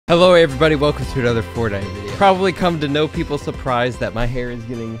Hello everybody, welcome to another Fortnite video. Probably come to no people's surprise that my hair is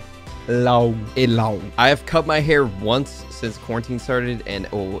getting long. I have cut my hair once since quarantine started and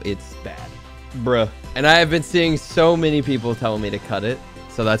oh, it's bad. Bruh. And I have been seeing so many people telling me to cut it.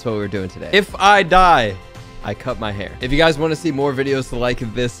 So that's what we're doing today. If I die, I cut my hair. If you guys want to see more videos like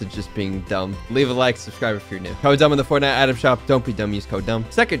this of just being dumb, leave a like, subscribe if you're new. Code dumb in the Fortnite item shop. Don't be dumb, use code dumb.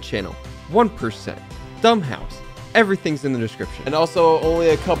 Second channel, 1%. Dumb house. Everything's in the description. And also only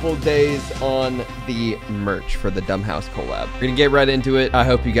a couple days on the merch for the Dumb House collab. We're gonna get right into it. I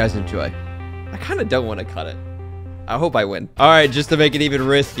hope you guys enjoy. I kind of don't want to cut it. I hope I win. All right, just to make it even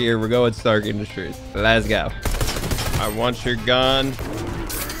riskier, we're going Stark Industries. Let's go. I want your gun.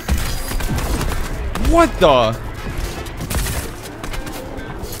 What the?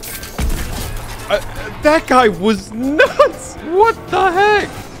 That guy was nuts. What the heck?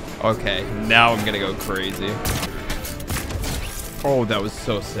 Okay, now I'm gonna go crazy. Oh, that was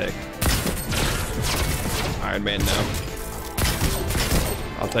so sick. Iron Man now.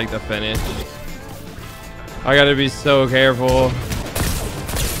 I'll take the finish. I gotta be so careful.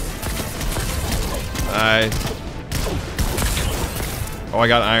 Nice. Oh, I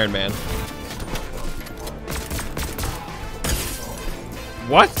got Iron Man.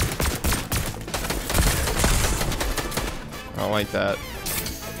 What? I don't like that.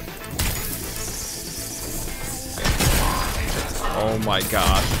 Oh my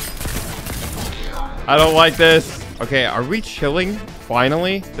gosh. I don't like this. Okay, are we chilling?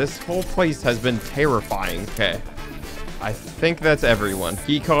 Finally? This whole place has been terrifying. Okay. I think that's everyone.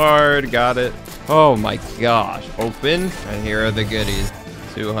 Key card, got it. Oh my gosh. Open. And here are the goodies.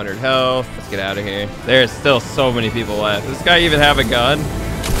 200 health. Let's get out of here. There's still so many people left. Does this guy even have a gun?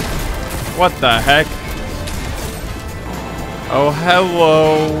 What the heck? Oh,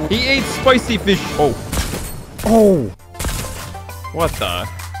 hello. He ate spicy fish. Oh. Oh. What the?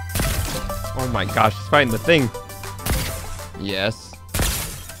 Oh my gosh, he's fighting the thing. Yes.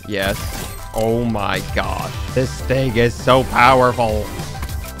 Yes. Oh my gosh. This thing is so powerful.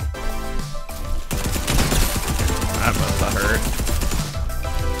 That must have hurt.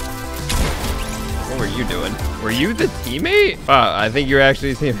 What were you doing? Were you the teammate? I think you're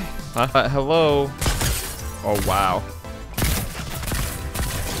actually a teammate. Huh? Hello? Oh, wow.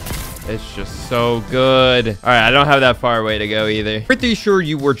 It's just so good. All right, I don't have that far away to go either. Pretty sure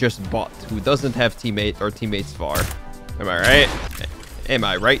you were just bot who doesn't have teammate or teammates far. Am I right? Am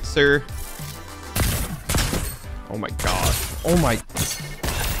I right, sir? Oh my gosh. Oh my.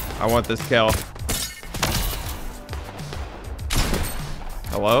 I want this kill.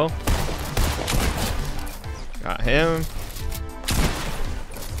 Hello? Got him.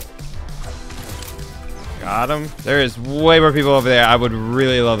 Got him. There is way more people over there. I would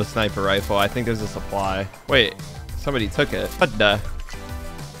really love a sniper rifle. I think there's a supply. Wait, somebody took it. What the?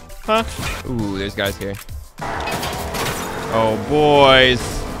 Huh? Ooh, there's guys here. Oh, boys.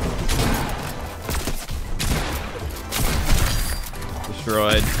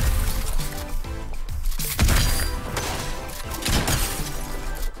 Destroyed.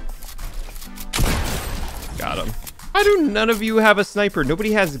 Got him. Why do none of you have a sniper?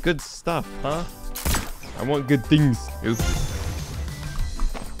 Nobody has good stuff, huh? I want good things. Oops.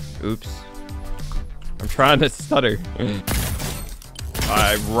 Oops. I'm trying to stutter.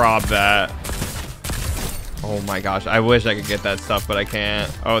 I robbed that. Oh my gosh. I wish I could get that stuff, but I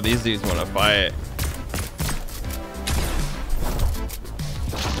can't. Oh, these dudes want to fight.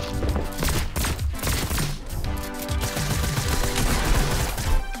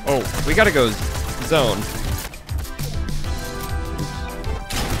 Oh, we gotta go zone.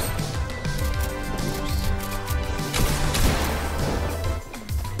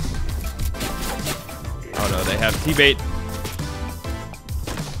 They have T-bait.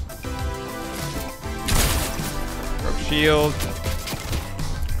 Broke shield.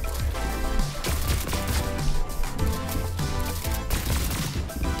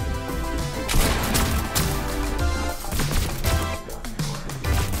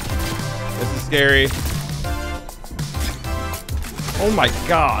 This is scary. Oh my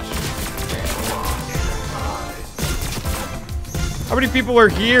gosh. How many people are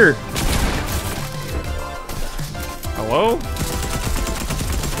here? Hello?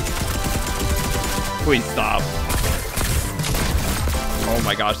 Please stop. Oh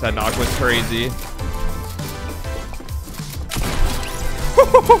my gosh, that knock was crazy.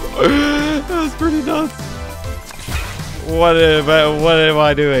 That was pretty nuts. What am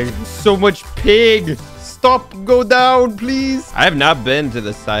I doing? So much pig. Stop, go down, please. I have not been to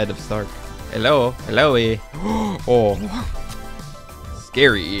the side of Stark. Hello, hello. Oh,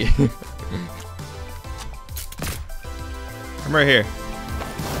 scary. I'm right here.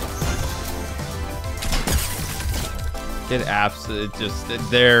 It absolutely just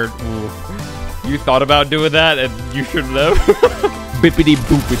there. You thought about doing that, and you shouldn't have. Bippity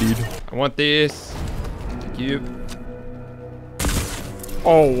boopity. I want this. Thank you.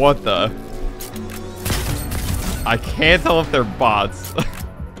 Oh, what the? I can't tell if they're bots. He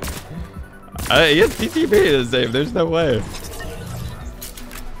has TTP in his name. There's no way.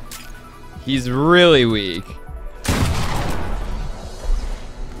 He's really weak.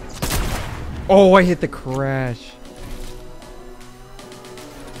 Oh, I hit the crash.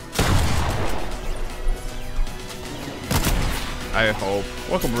 I hope.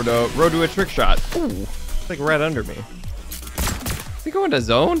 Welcome, Road to a trick shot. Ooh, it's like right under me. Is he going to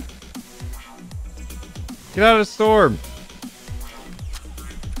zone? Get out of the storm.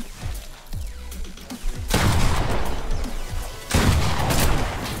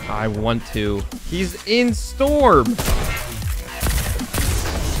 I want to. He's in storm.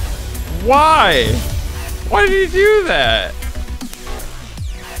 Why? Why did he do that?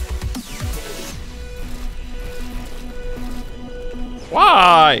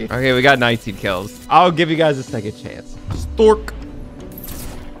 Why? Okay, we got 19 kills. I'll give you guys a second chance. Stork.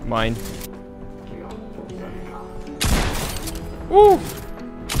 Mine. Woo.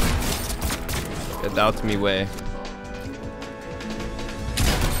 Get out to me way.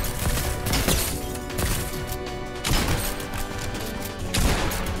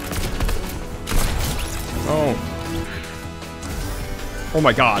 Oh. Oh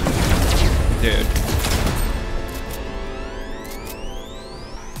my god. Dude.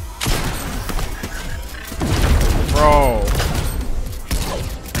 Bro.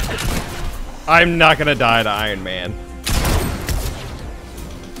 I'm not gonna die to Iron Man.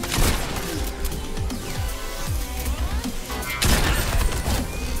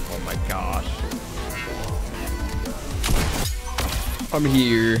 Oh my gosh. I'm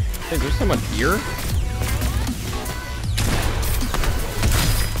here. Hey, there's someone here?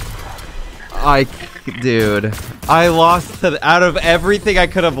 Dude, I lost to, out of everything I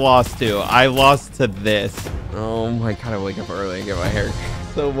could have lost to, I lost to this. Oh my god, I wake up early and get my hair.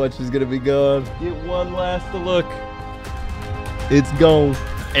 So much is gonna be gone. Get one last look. It's gone.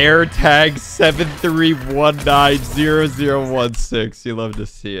 Air tag 73190016. You love to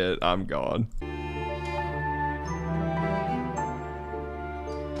see it. I'm gone.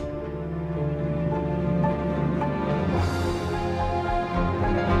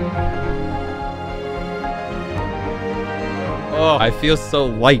 Oh, I feel so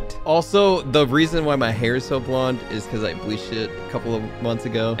light. Also, the reason why my hair is so blonde is because I bleached it a couple of months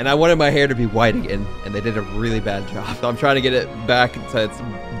ago. And I wanted my hair to be white again, and they did a really bad job. So I'm trying to get it back to its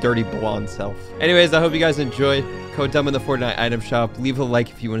dirty blonde self. Anyways, I hope you guys enjoy. Code DUMB in the Fortnite item shop. Leave a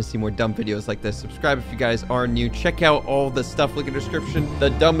like if you want to see more dumb videos like this. Subscribe if you guys are new. Check out all the stuff, link in the description. The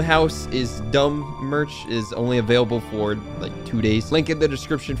Dumb House is dumb merch is only available for like 2 days. Link in the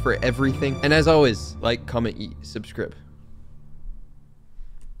description for everything. And as always, like, comment, subscribe.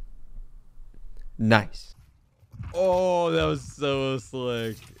 Nice. Oh, that was so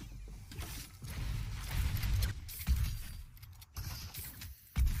slick.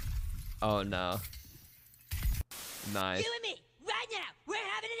 Oh no. Nice. You and me, right now. We're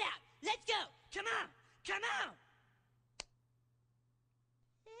having it out. Let's go. Come on. Come on.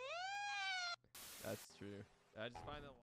 That's true. I just find that